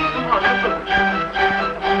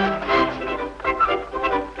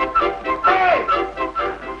 Hey!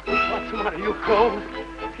 What's the matter? You cold?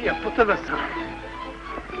 Here, put the sun.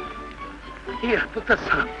 Here, put the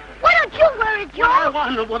sun. Why don't you wear it, Joe? I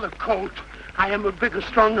want to wear a coat. I am a bigger,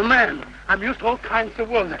 stronger man. I'm used to all kinds of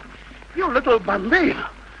weather. You little bambino.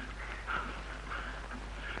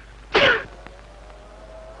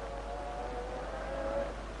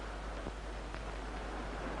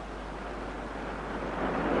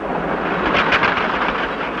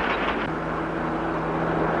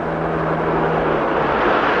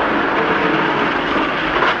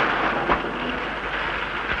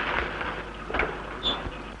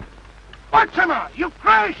 What's the matter? You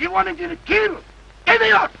crazy? You wanted you to kill?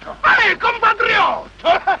 Idiotto! Ehi, compatriotto!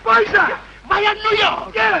 Paisa! Vai a New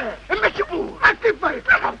York! Yeah! E invece pure! A che fai?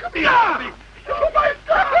 Non capisci!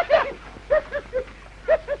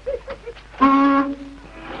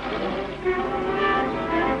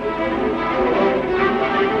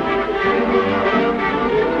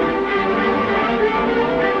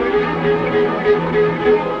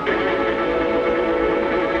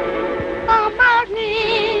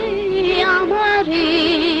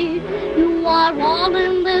 Amari, you are all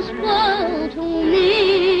in this world to me.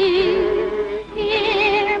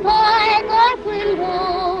 Here by the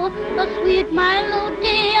window, the sweet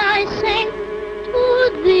melody I sing to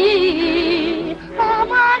thee.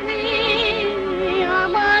 Amari,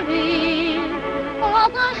 Amari, all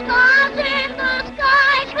the stars in the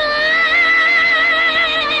sky shine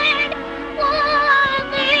for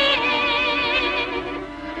thee.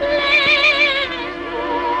 Listen to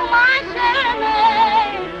my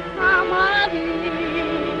serenade, Amari,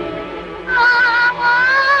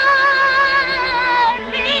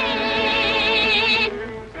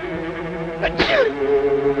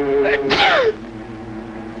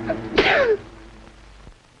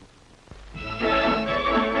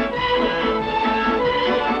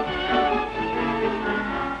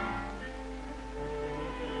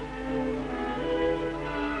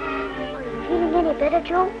 Feeling any better,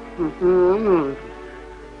 Joe? Mm-hmm.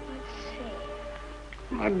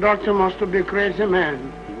 My doctor must be a crazy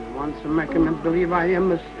man. He wants to make me believe I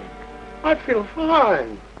am sick. I feel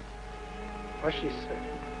fine. What she said?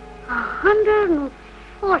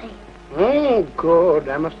 140. Oh, good.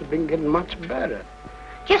 I must have been getting much better.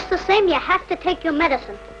 Just the same, you have to take your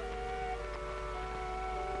medicine.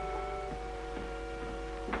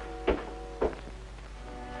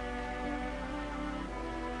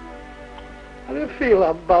 How do you feel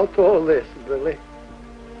about all this, Billy?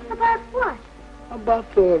 About what? About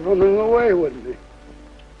running away with me.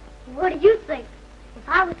 What do you think? If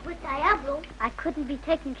I was with Diablo, I couldn't be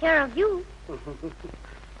taking care of you.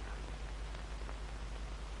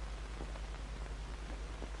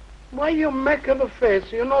 Why you making a face?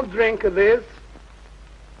 You don't drink this.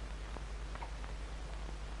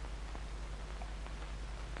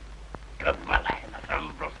 You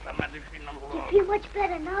feel much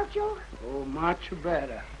better now, Joe? Oh, much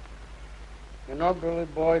better. You know, Billy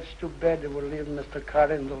boy, it's too bad they will leave Mr.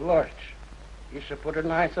 Carter in the lurch. He's a pretty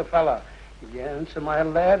nice fella. He answered my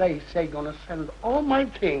letter. He said gonna send all my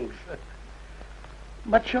things.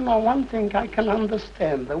 But you know, one thing I can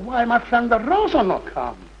understand. Why my friend Rosa not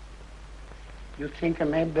come? You think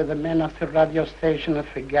maybe the man at the radio station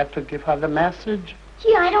forget to give her the message?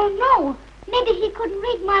 Gee, I don't know. Maybe he couldn't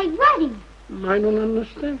read my writing. I don't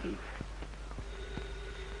understand.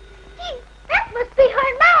 Must be her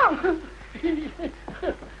now.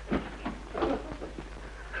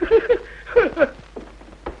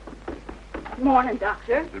 Morning,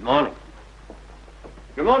 Doctor. Good morning.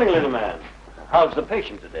 Good morning, little man. How's the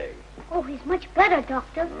patient today? Oh, he's much better,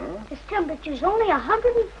 Doctor. His temperature's only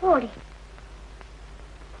 140.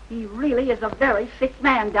 He really is a very sick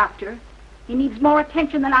man, Doctor. He needs more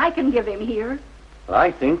attention than I can give him here. Well,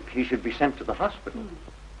 I think he should be sent to the hospital.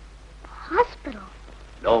 Hospital?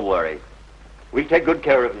 Don't worry. We'll take good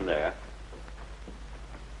care of him there.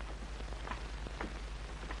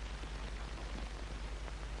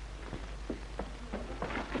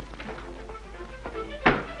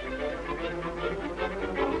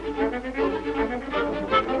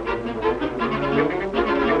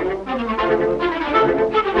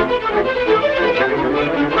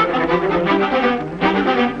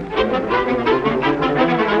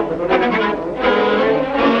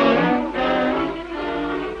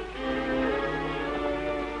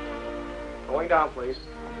 Please.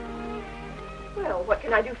 Well, what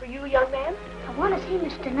can I do for you, young man? I want to see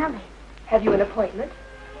Mr. Nellie. Have you an appointment?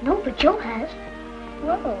 No, but Joe has.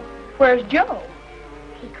 Well, where's Joe?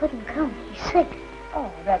 He couldn't come. He's sick.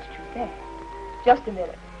 Oh, that's too bad. Just a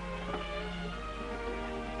minute.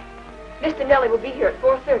 Mr. Nellie will be here at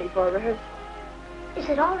 4:30 for a rehearsal. Is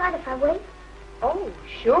it all right if I wait? Oh,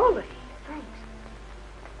 surely. Thanks.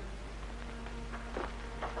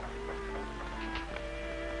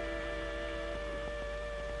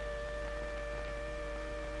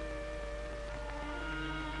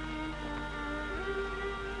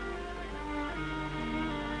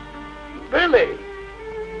 Billy!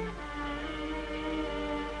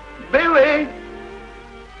 Billy!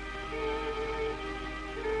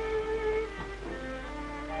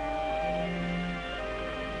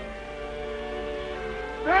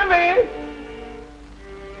 Billy!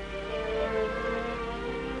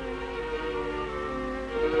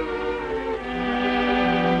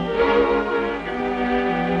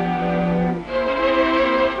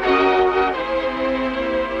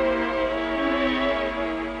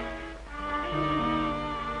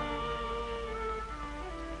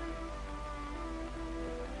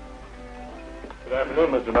 Good afternoon,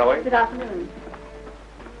 Mr. Nellie. Good afternoon.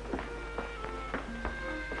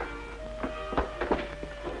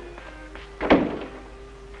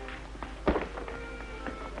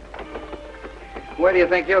 Where do you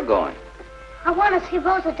think you're going? I want to see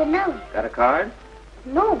Rosa Denelli. Got a card?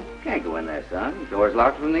 No. Can't go in there, son. Door's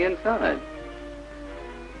locked from the inside.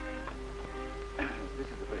 This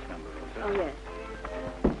is the first number, Rosa. Oh, yes.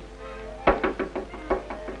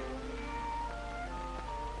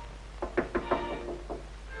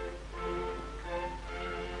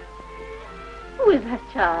 Who is that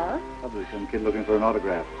child? Probably some kid looking for an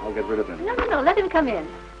autograph. I'll get rid of him. No. Let him come in.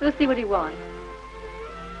 We'll see what he wants.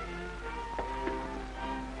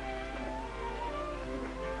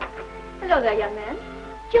 Hello there, young man.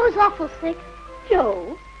 Joe's awful sick.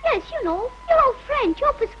 Joe? Yes, you know. Your old friend,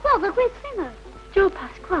 Joe Pasquale, the great singer. Joe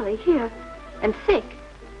Pasquale here. And sick.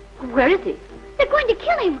 Where is he? They're going to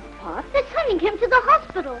kill him. What? They're sending him to the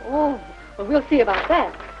hospital. Oh, well, we'll see about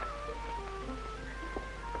that.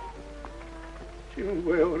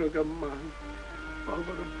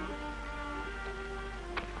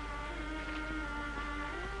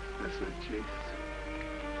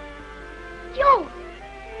 Joe!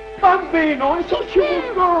 Bambino, I thought you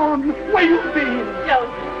were gone. Where you been?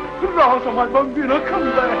 Joseph. Rosa, my bambino,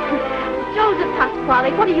 come back. Joseph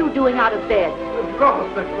Pasquale, what are you doing out of bed?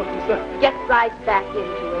 Rosa. Get right back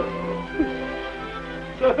into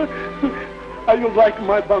it. How you like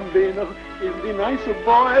my bambino? Is he nice a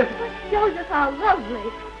boy? Joseph, how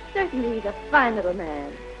lovely. Certainly he's a fine little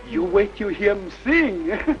man. You wait till you hear him sing.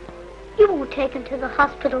 You won't take him to the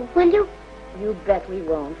hospital, will you? You bet we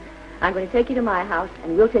won't. I'm going to take you to my house,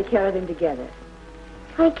 and we'll take care of him together.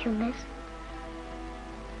 Thank you, miss.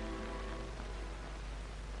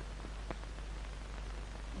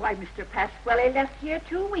 Why, Mr. Pasquale left here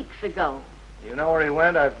 2 weeks ago. You know where he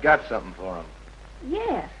went? I've got something for him.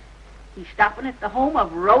 Yes. He's stopping at the home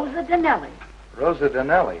of Rosa Denelli. Rosa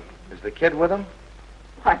Denelli? Is the kid with him?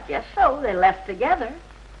 I guess so. They left together.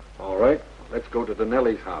 All right, let's go to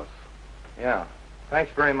Denelli's house. Yeah.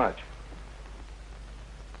 Thanks very much.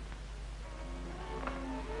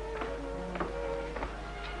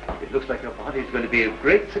 It looks like your party's going to be a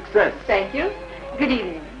great success. Thank you. Good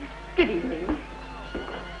evening. Good evening.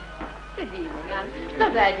 Good evening. I'm so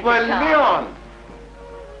glad you Well, could come. Leon!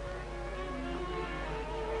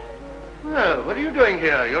 Well, what are you doing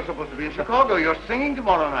here? You're supposed to be in Chicago. You're singing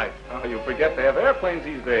tomorrow night. Oh, you forget they have airplanes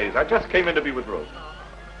these days. I just came in to be with Rose.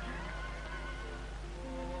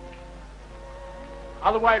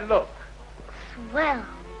 How do I look? swell.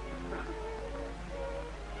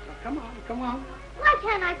 Come on, come on. Why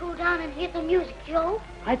can't I go down and hear the music, Joe?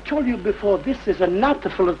 I told you before, this is not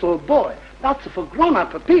for little boy. That's for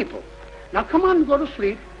grown-up people. Now come on, go to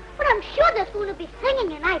sleep. But I'm sure there's going to be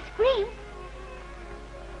singing and ice cream.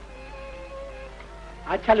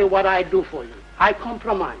 I tell you what I do for you. I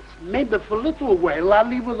compromise. Maybe for a little while I'll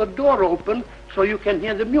leave the door open so you can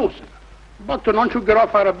hear the music. But don't you get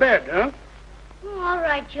off out of bed, huh? All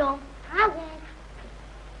right, Joe. I won't.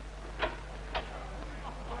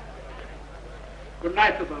 Good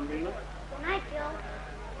night, Bambino. Good night, Joe.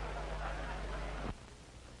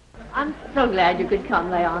 I'm so glad you could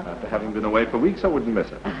come, Leon. After having been away for weeks, I wouldn't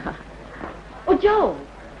miss it. Oh, Joe.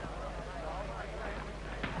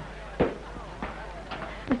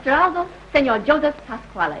 Mr. Aldo, Senor Joseph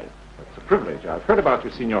Pasquale. It's a privilege. I've heard about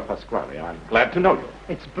you, Signor Pasquale. I'm glad to know you.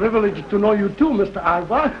 It's a privilege to know you too, Mr.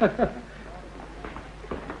 Alba.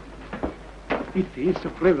 It is a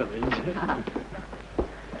privilege.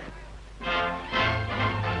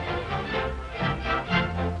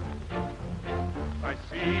 I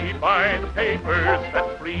see by the papers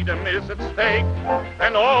that freedom is at stake,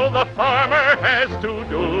 and all the farmer has to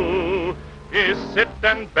do is sit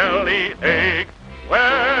and belly ache.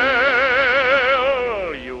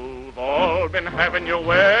 Well, you've all been having your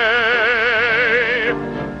way.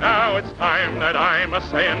 Now it's time that I must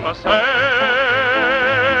say and must say,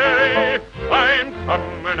 I'm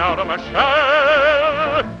coming out of my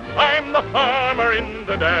shell. I'm the farmer in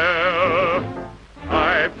the dell.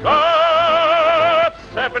 I've got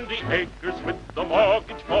 70 acres with the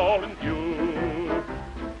mortgage falling due.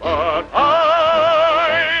 But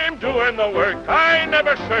I'm doing the work, I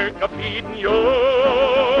never shirk a feeding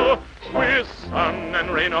you. With sun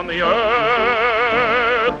and rain on the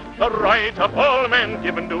earth, the right of all men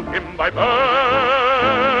given to him by birth.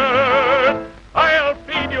 I'll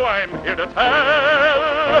feed you, I'm here to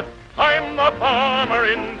tell, I'm the farmer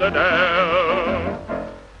in the dell.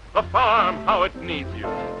 The farm, how it needs you.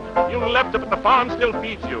 You left it, but the farm still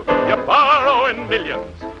feeds you. You borrow in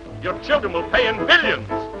millions. Your children will pay in billions.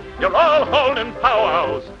 You're all holding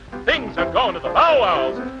powwows. Things are going to the bow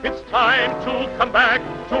wows. It's time to come back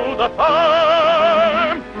to the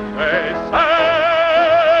farm. They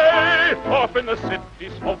say, off in the city,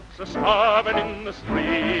 folks are starving in the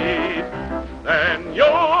street. Then you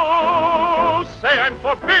say I'm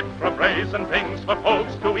forbid from raising things for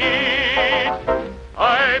folks to eat.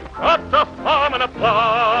 I've got a farm and a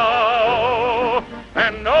plow,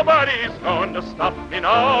 and nobody's going to stop me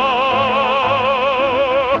now.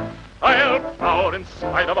 I'll plow in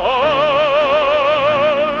spite of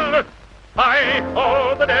all.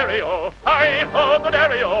 Hi-ho the dairy-o, hi-ho the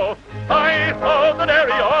dairy-o, hi-ho the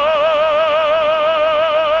dairy-o.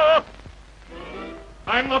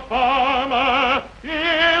 I'm the farmer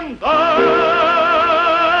in the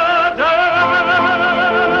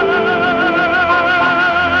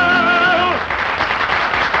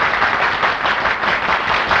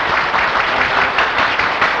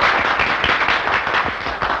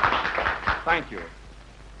Thank you.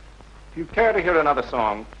 If you care to hear another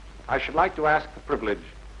song, I should like to ask the privilege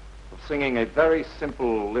of singing a very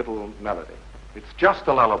simple little melody. It's just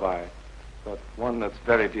a lullaby, but one that's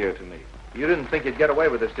very dear to me. You didn't think you'd get away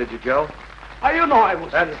with this, did you, Joe? How you know I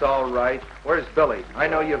was That's here? all right. Where's Billy? I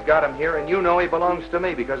know you've got him here, and you know he belongs to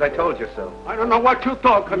me because I told you so. I don't know what you're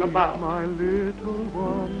talking about. My little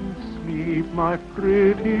one, sleep, my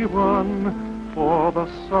pretty one, for the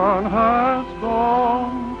sun has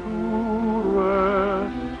gone to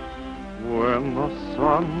rest. When the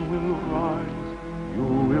sun will rise, you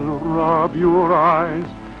will rub your eyes.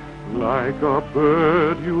 Like a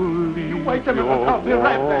bird you'll leave Wait a minute, I'll be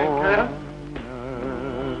right back, huh?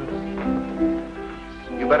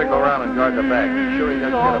 You better go around and guard the bag. Be sure he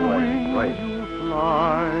doesn't get away.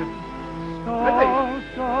 Right.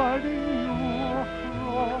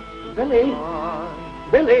 Billy.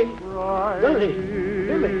 Billy. Billy.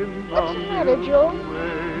 Billy. What's the matter, Joe?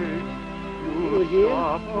 You here?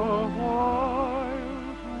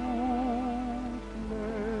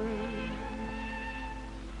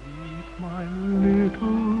 My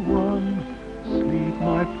little one, sleep,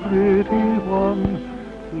 my pretty one,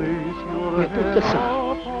 place your head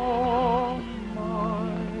upon my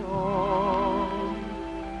arm.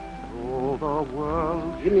 Though the world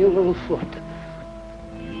Give me a little foot.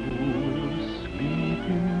 you will sleep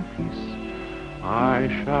in peace, I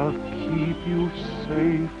shall keep you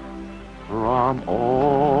safe from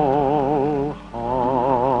all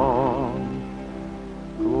harm.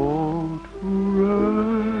 Go to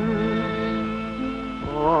rest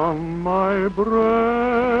on my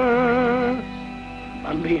breast.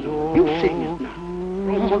 Bambino, you sing it now.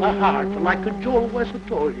 from the heart, like Joel West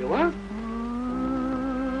told you, huh?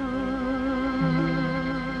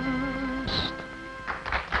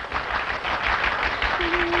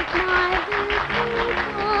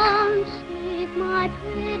 Sleep, my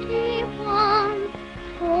pretty one,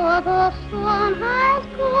 for the sun has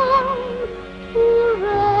gone to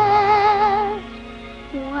rest.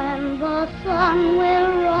 When the sun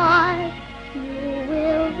will rise, you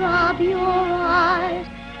will rub your eyes,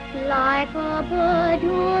 like a bird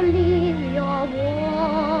you'll leave your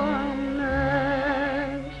warm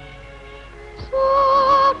nest.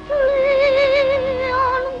 Softly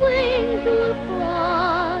on wings you'll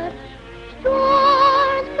fly,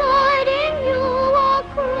 stars guiding you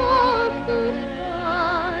across the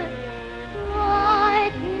sky.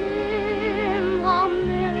 Right in the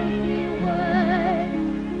Milky Way,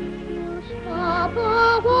 you stop a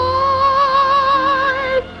while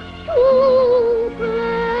to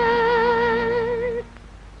play.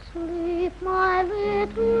 Sleep, my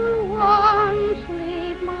little one,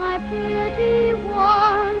 sleep, my pretty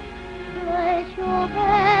one. Place your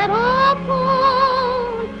head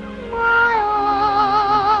upon my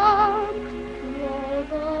arm. Though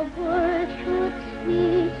the birds should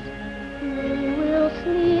cease, you will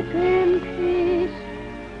sleep in peace.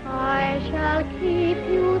 I shall keep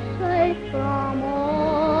you safe from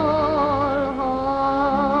all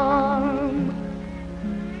harm.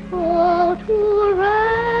 Go to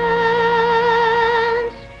rest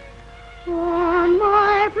on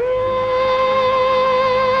my breast.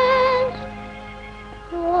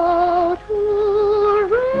 Go to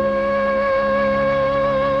rest.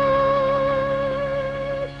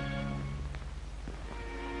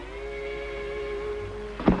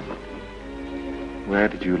 Where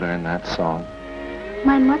did you learn that song?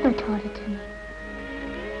 My mother taught it to me.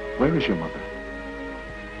 Where is your mother?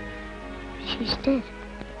 She's dead.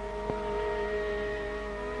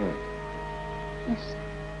 Yes. Yes.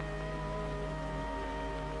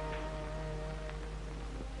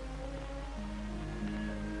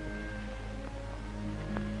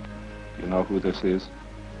 You know who this is?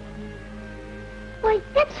 Why,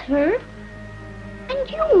 that's her. And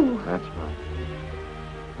you. That's right.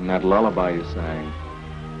 And that lullaby you sang,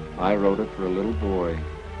 I wrote it for a little boy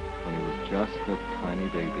when he was just a tiny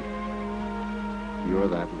baby. You're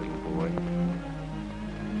that little boy.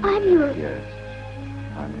 I'm your... Yes,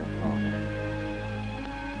 I'm your father.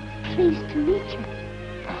 Pleased to meet you.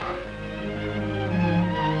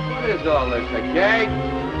 What is all this, a gag?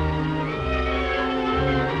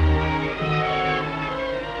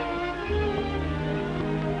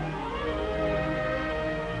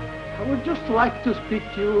 I would just like to speak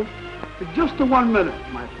to you for just 1 minute,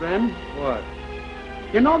 my friend. What?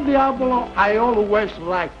 You know, Diablo, I always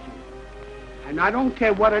liked you. And I don't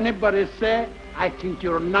care what anybody say, I think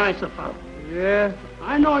you're a nice fellow. Yeah?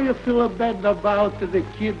 I know you feel bad about the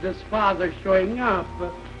kid's father showing up,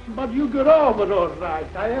 but you get over it all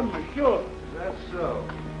right, I am sure. That's so.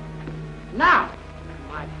 Now,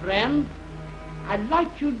 my friend, I'd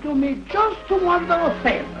like you to do me just one little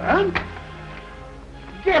favor, huh?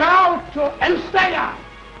 Get out and stay out.